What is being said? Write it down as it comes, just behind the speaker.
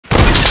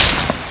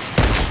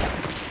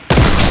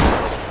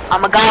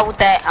I'm a god with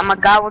that. I'm a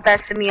god with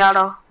that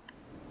semi-auto.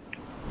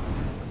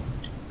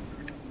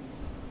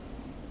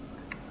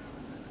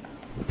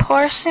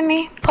 Poor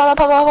semi. Pull up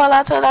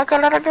to the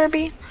color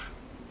derby.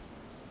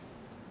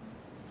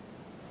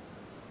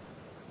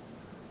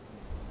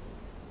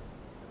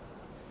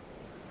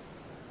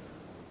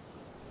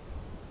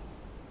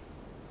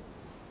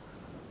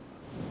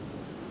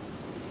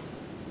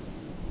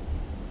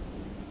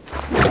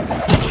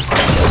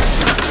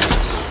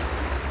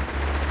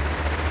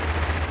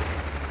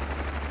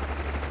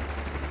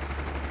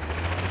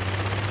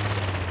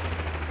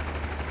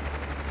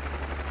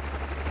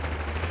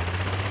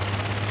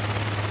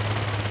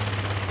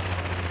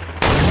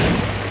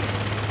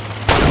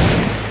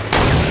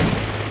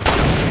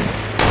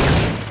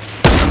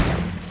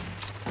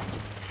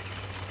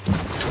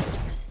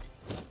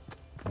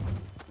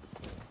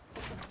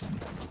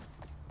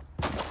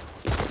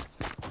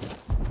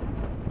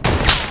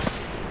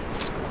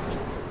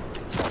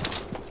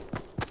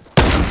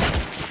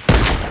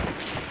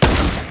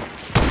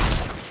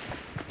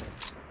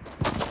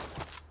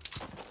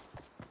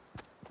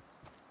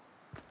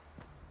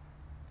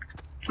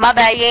 My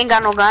bad, you ain't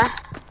got no gun.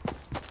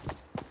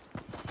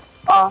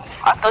 Oh,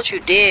 I thought you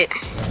did.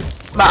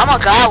 But I'm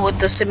a god with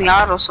the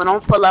semi-auto, so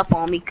don't pull up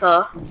on me,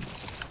 cuh.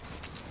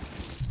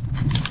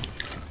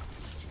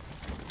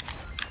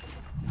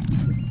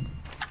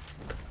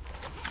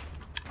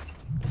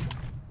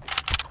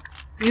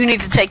 You need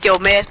to take your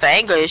meds for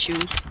anger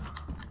issues.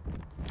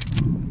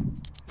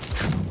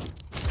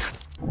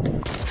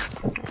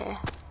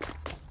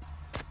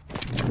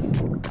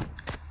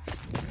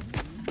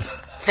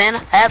 Then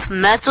have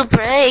mental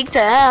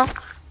breakdown.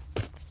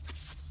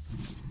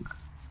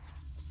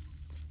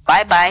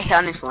 Bye bye,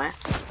 honeyflan.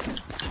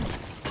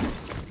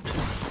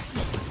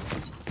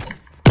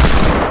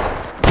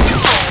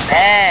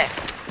 Bad.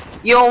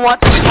 You don't want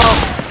the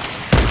smoke.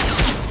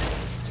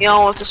 You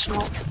don't want the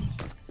smoke.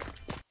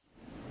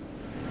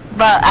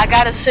 But I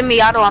got a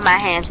semi-auto on my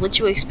hands. What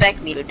you expect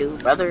me to do,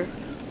 brother?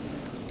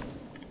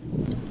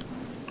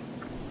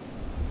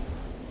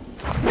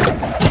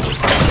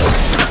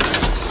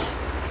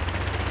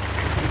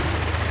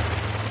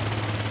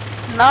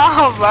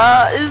 No,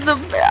 bro, it's the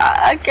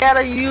I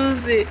gotta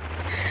use it.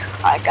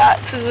 I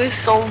got to. It's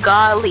so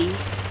godly.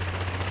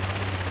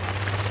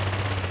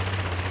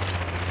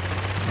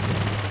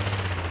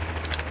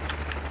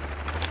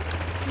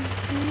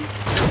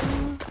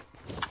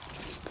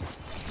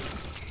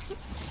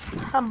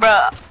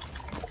 Bro,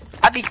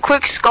 I be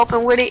quick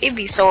scoping with it. It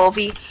be so OP.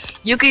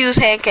 You can use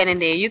hand cannon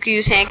there. You can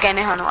use hand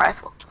cannon on the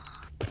rifle.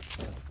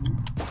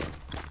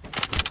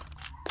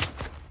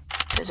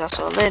 There's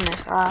also a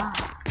litness.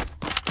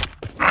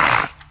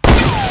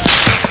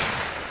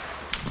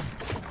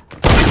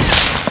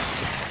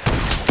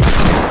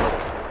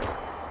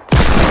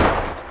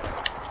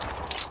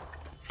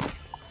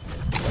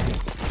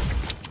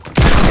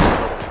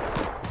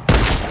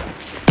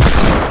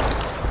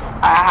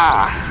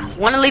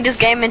 Wanna leave this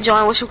game and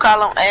join what you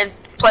call him and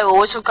play with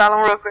what you call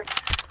him real quick?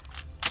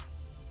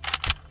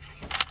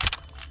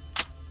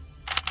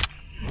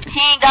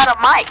 He ain't got a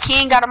mic. He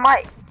ain't got a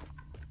mic.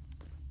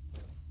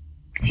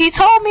 He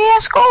told me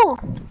at school.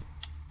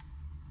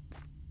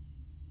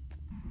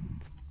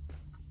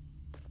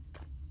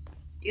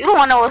 You don't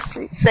wanna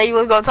say you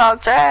was gonna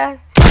talk trash.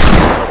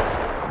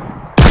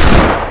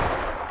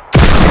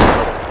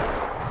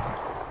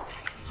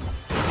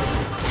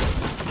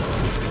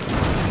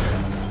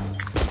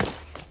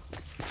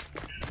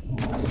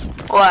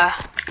 Why?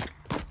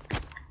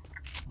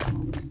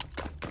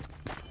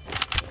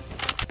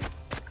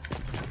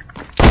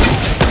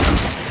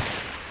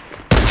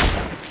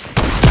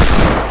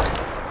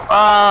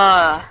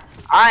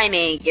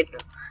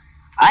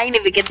 I ain't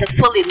even get the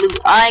fully loot.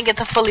 I ain't get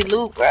the fully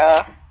loot,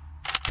 bro.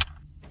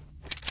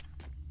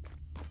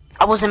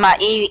 I was in my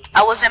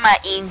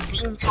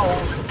inventory.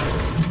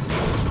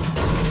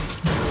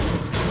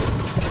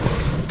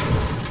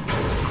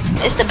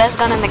 It's the best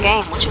gun in the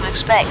game. What you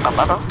expect, my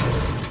brother?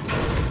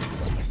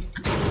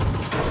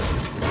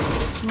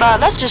 Bro,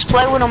 let's just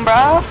play with him,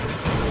 bro.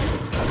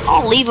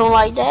 Don't leave him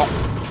like that.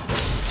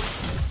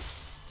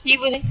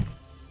 Leave with him.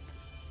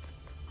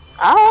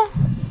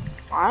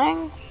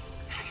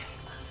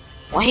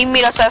 When he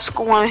meet us at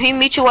school, when he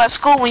meet you at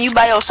school, when you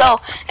by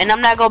yourself, and I'm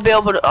not gonna be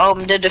able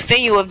to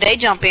defend you if they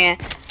jump in,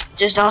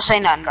 just don't say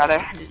nothing, brother.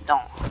 Just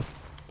don't.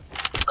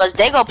 Cause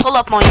they gonna pull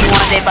up on you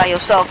one day by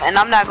yourself, and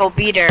I'm not gonna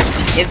be there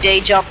if they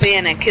jump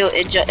in and kill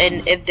it.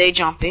 And if they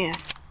jump in,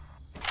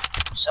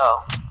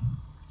 so.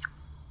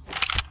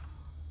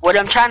 What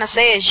I'm trying to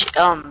say is,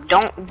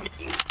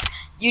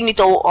 you need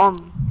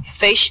to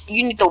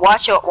you need to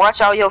watch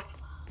out your.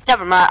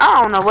 Never mind.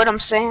 I don't know what I'm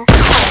saying.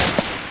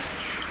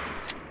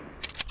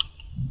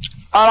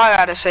 All I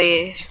gotta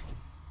say is,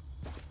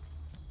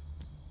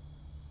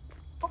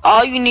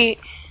 all you need,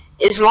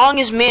 as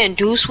long as men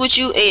deuce with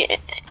you,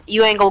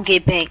 you ain't gonna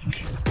get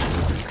banked.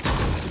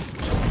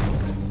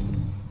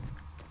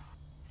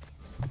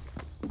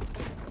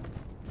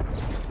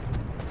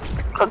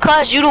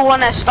 Because you the one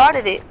that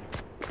started it.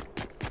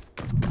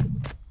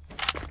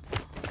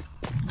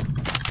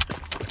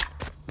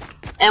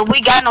 And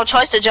we got no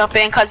choice to jump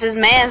in cause his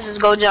mans is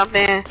go jump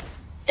in.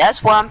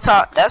 That's why I'm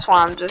that's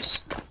why I'm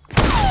just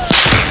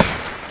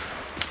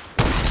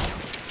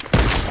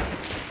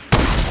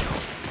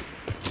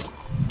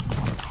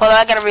hold on,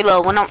 I gotta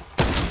reload when I'm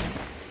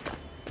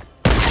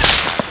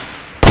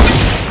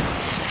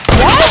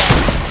what?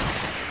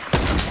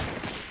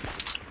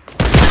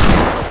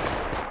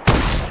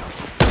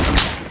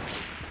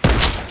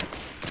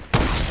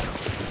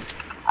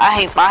 I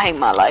hate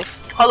my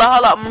life. Hold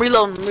on, I'm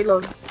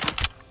reloading.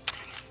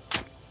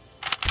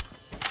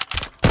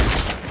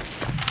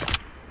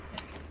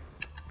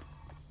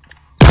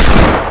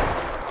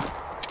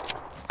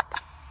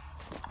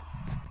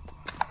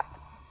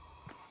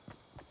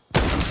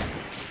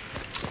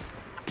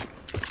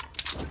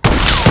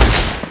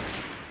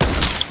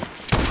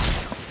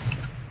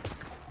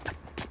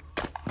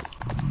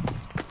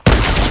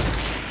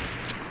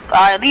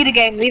 Alright, leave the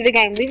game.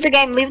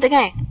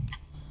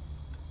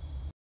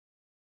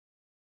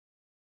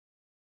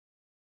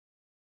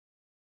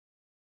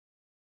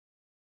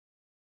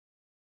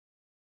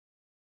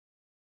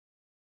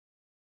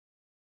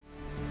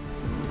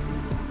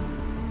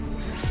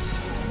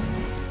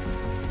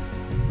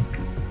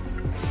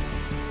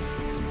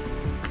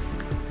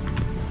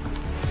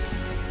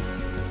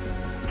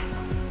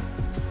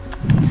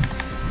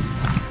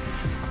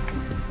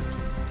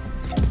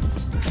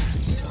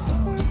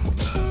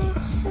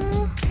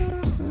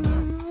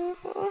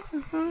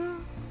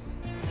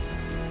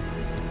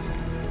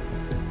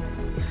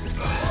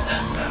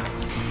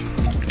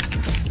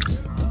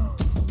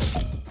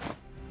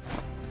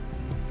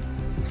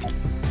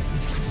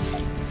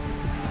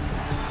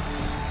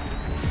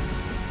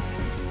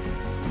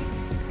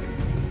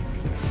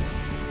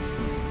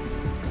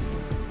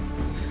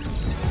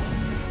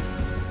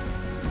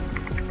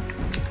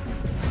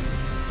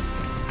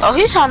 Oh,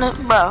 he's trying to,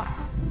 bro.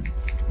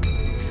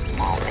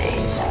 Oh,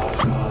 man.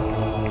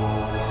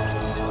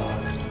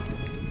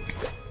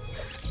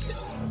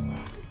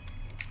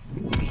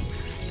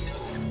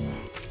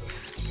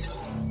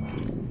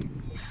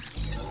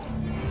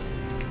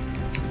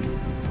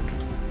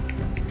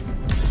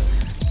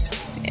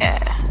 Yeah.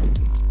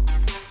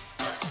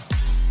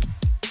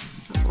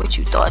 What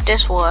you thought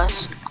this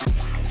was?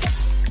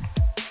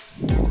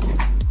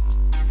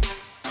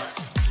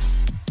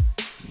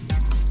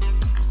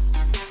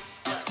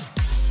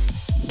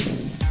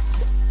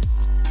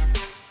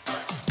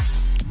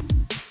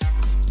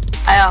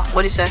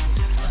 What'd he say?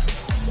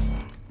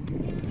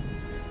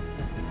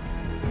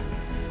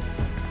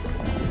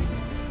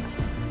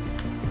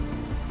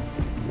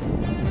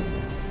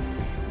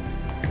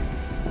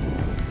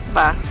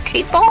 Bro,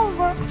 keep on,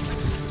 bro.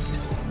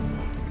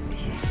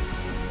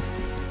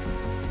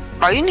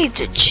 Bro, you need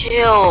to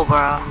chill,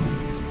 bro.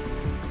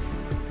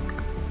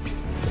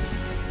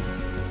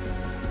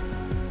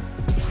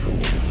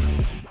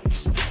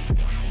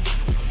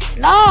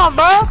 Nah,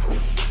 bro.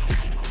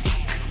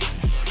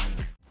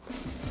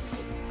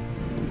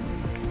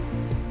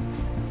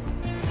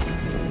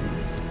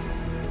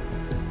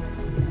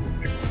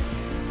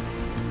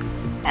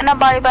 Ain't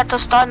nobody about to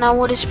start now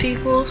with his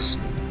peoples.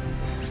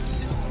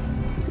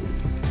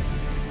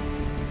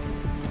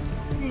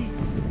 You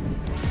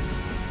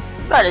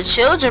better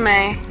chill,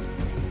 Jermaine.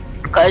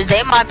 Cause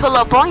they might pull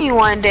up on you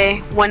one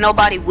day when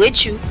nobody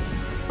with you.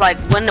 Like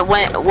when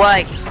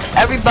like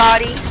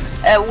everybody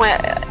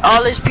when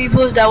all his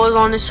peoples that was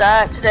on the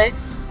side today,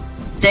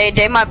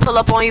 they might pull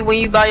up on you when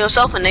you by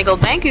yourself and they go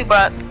bank you,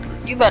 bro.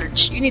 You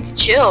need to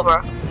chill,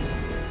 bro.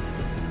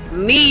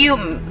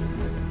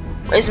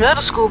 It's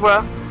middle school,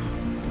 bro.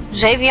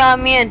 Xavier,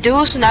 me, and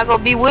Deuce not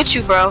gonna be with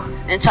you, bro.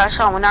 And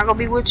Tyshawn, we're not gonna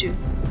be with you.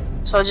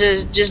 So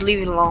just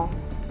leave it alone.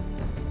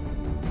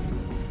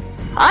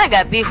 I ain't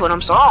got beef with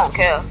him, so I don't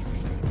care.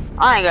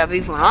 I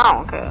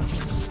don't care.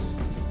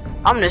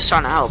 I'm just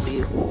trying to help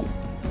you.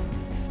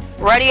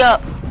 Ready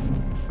up.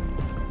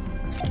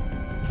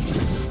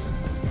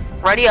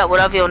 Ready up,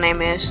 whatever your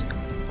name is.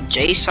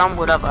 Jason,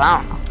 whatever, I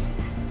don't know.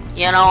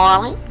 You know what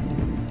I mean?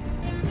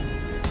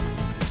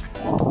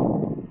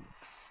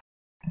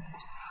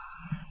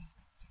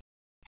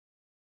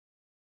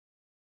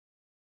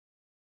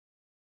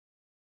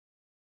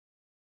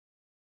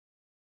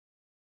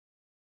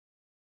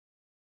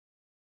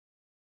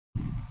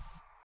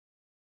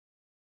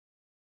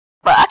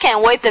 But I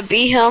can't wait to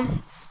beat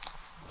him.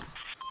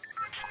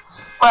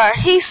 Bro,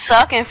 he's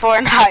sucking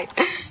Fortnite.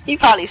 He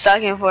probably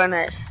sucking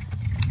Fortnite.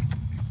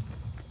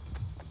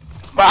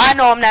 Bro, I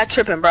know I'm not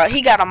tripping, bro.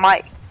 He got a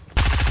mic.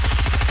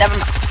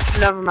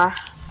 Never mind.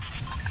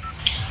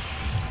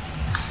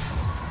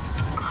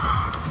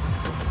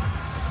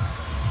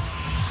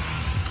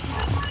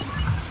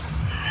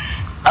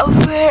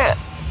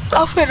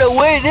 I'm finna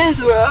win this,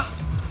 bro.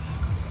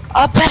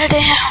 I'm better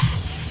than him.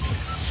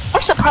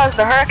 I'm surprised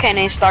the hurricane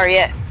ain't started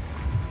yet.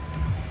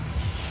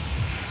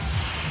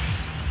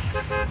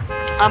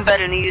 I'm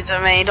better than you,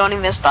 Jermaine. Don't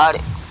even start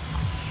it.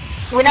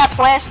 We're not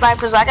playing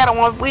snipers. I got a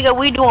we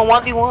doing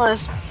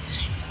 1v1s,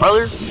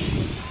 brother.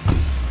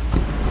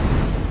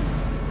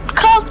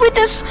 Come with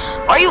this?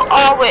 Are you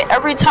always,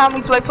 every time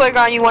we play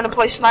Playground, you want to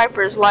play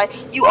snipers? Like,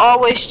 you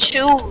always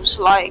choose,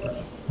 like,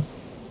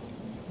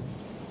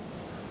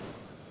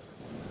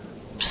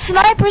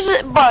 snipers,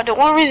 bro, the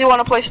only reason you want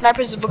to play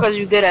snipers is because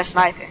you're good at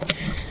sniping.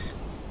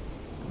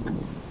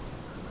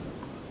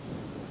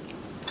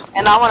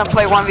 And I want to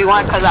play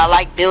 1v1 because I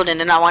like building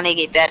and I want to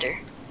get better.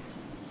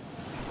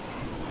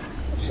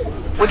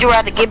 Would you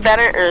rather get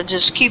better or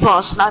just keep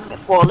on sniping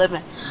for a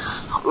living?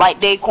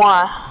 Like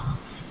Daquan.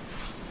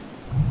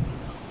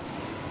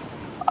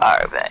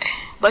 Alright, man.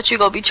 But you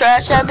gonna be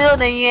trash at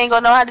building, you ain't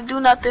gonna know how to do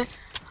nothing.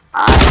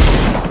 I'm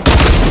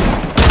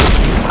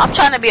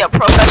trying to be a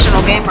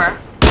professional gamer.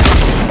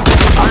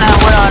 I'm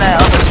not with all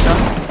that other stuff.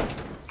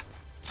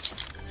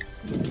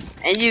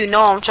 And you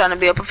know I'm trying to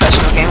be a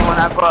professional gamer when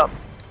I grow up.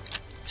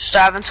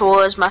 Striving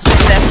towards my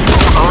successful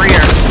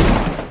career.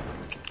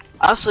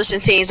 I'm switching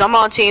teams. I'm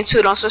on team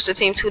 2. Don't switch to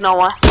team 2, no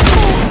one.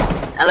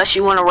 Unless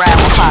you want to ride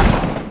with Pop.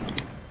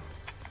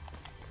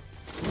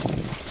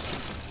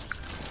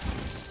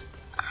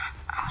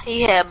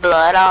 He had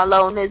blood all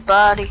on his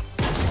body.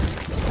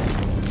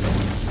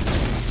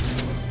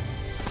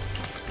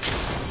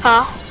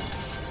 Huh?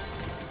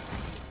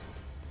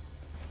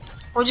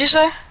 What'd you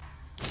say?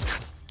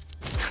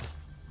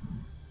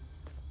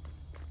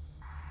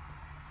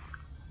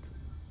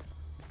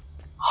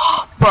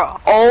 Bro,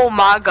 oh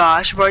my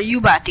gosh, bro, you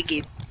about to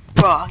get,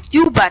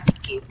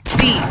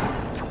 beat.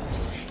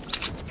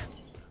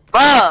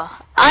 Bro,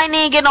 I ain't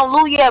even get no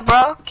loot yet,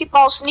 bro. Keep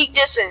on sneak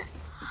dissing.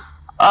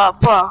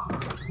 Bro.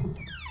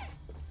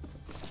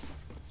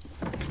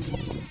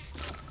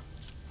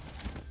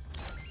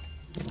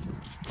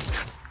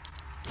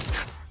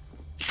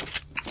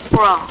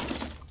 Bro.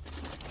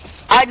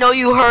 I know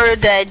you heard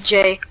that,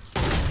 Jay.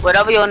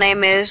 Whatever your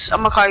name is,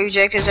 I'm gonna call you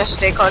Jay because that's what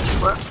they called you,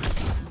 bro.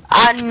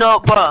 I know,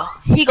 bro.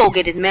 He go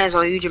get his mans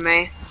on you,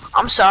 Jermaine.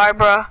 I'm sorry,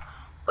 bro,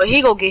 but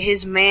he go get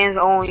his mans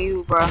on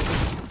you, bro.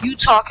 You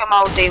talking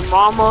about they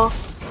mama?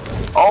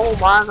 Oh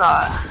my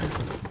god.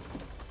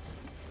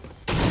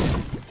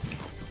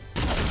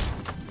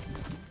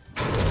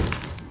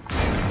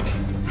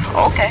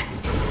 Okay.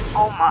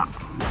 Oh my.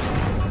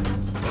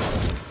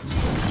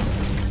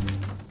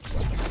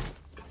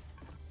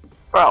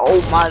 Bro,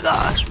 oh my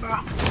gosh, bro.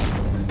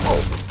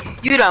 Oh,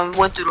 you done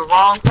went through the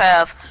wrong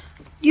path.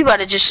 You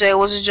better just say it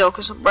was a joke,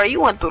 bro. You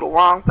went through the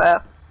wrong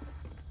path.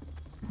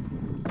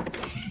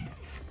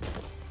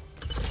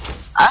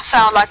 I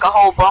sound like a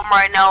whole bum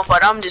right now,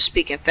 but I'm just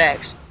speaking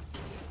facts.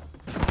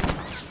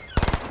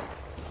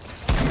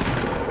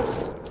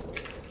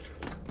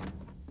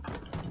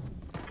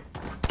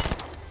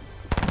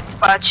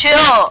 Bro,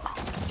 chill.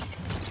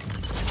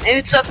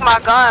 You took my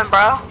gun,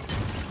 bro.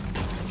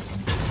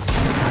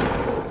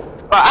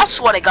 Bro, I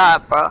swear to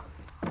God, bro.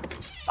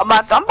 I'm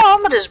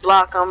gonna just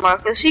block him, bro,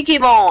 cause he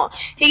keep on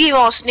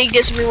sneak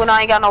dissing me when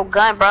I ain't got no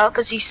gun, bro,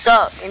 cause he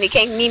suck and he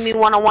can't meet me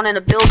one-on-one in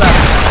the build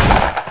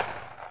up.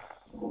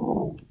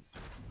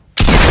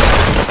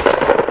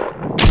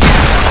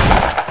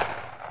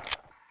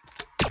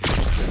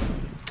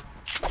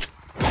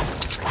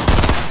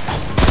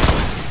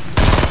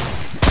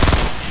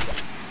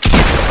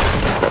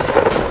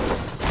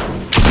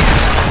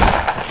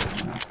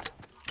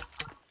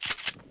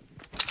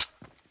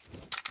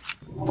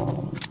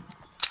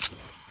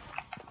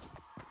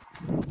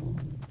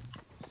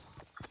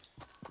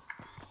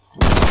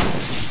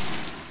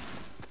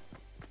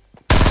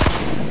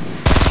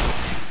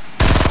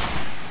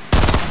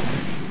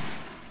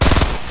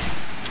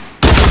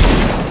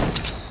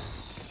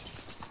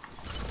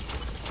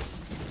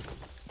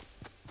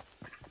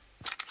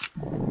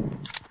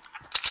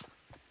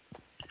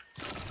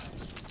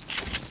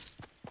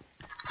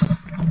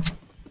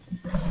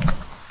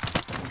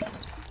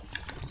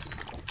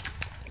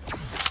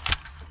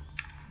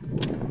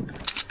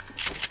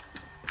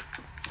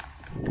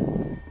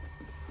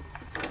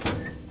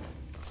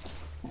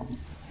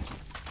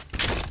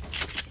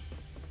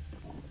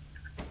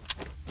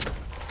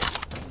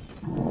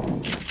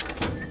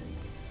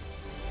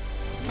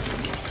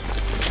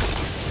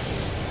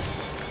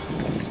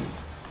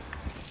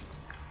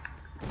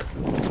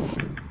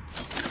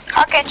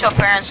 How can't your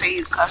parents hear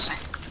you cussing?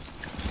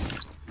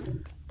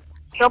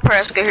 Your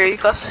parents can hear you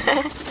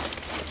cussing.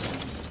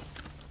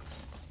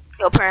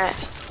 Your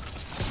parents.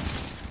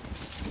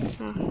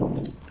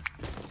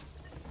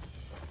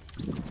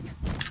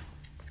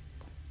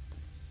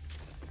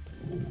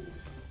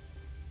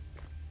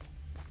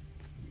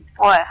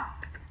 What?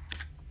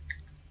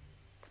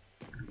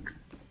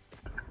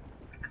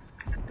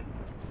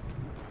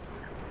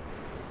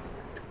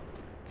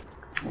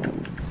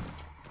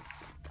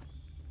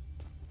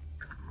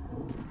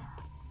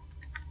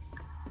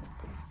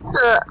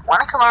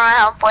 Wanna come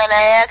around and play the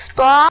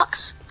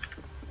Xbox?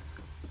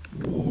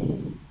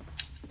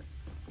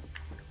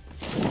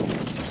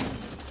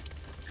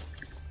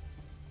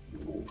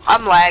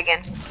 I'm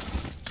lagging.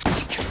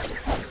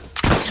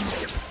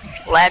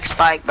 Lag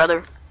spike,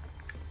 brother.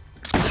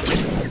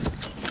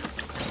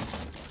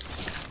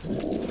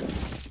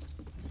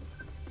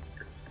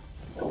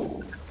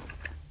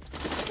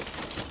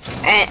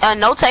 And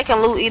no taking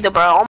loot either, bro.